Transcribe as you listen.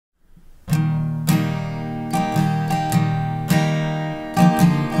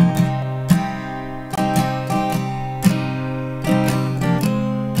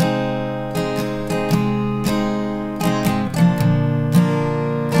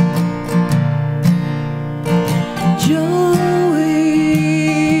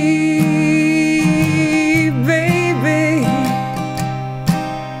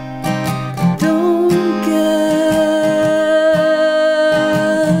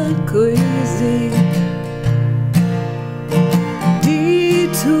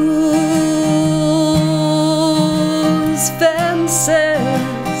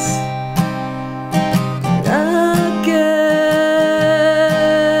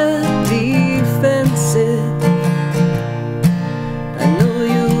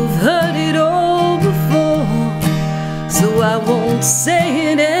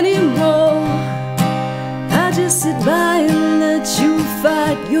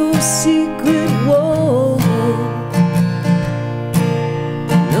secret wall.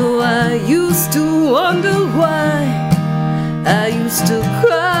 No, I used to wonder why. I used to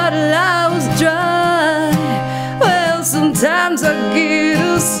cry till I was dry. Well, sometimes I get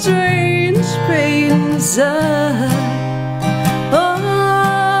a strange pain inside. Oh,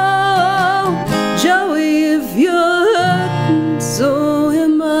 Joey, if you're hurting, so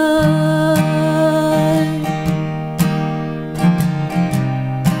am I.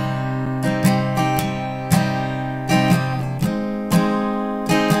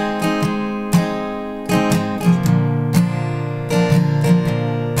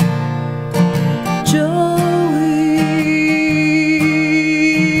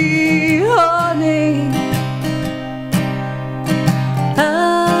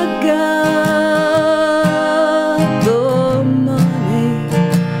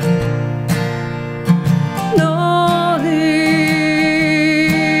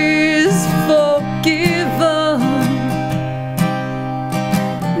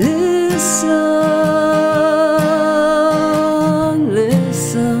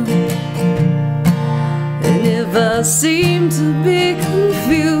 Listen, and if I seem to be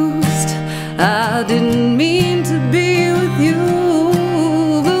confused, I didn't mean to be with you.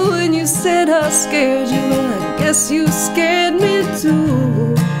 But when you said I scared you, well, I guess you scared me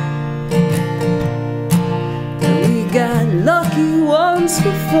too. And we got lucky once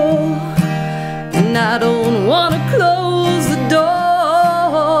before, and I don't want to close the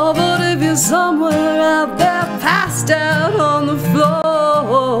door. But if you're somewhere out there passed out on the floor,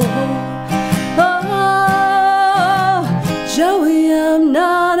 oh, Joey, I'm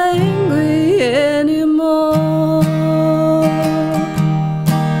not angry anymore.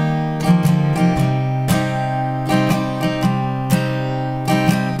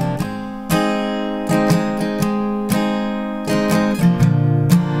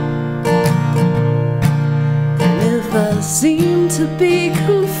 And if I seem to be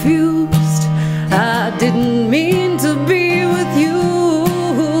confused, I didn't mean to be with you.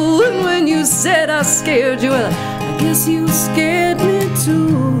 And when you said I scared you, well, I guess you scared me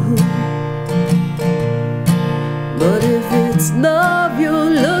too. But if it's love you're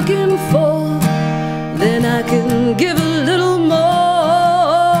looking for, then I can give a little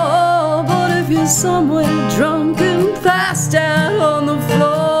more. But if you're somewhere drunk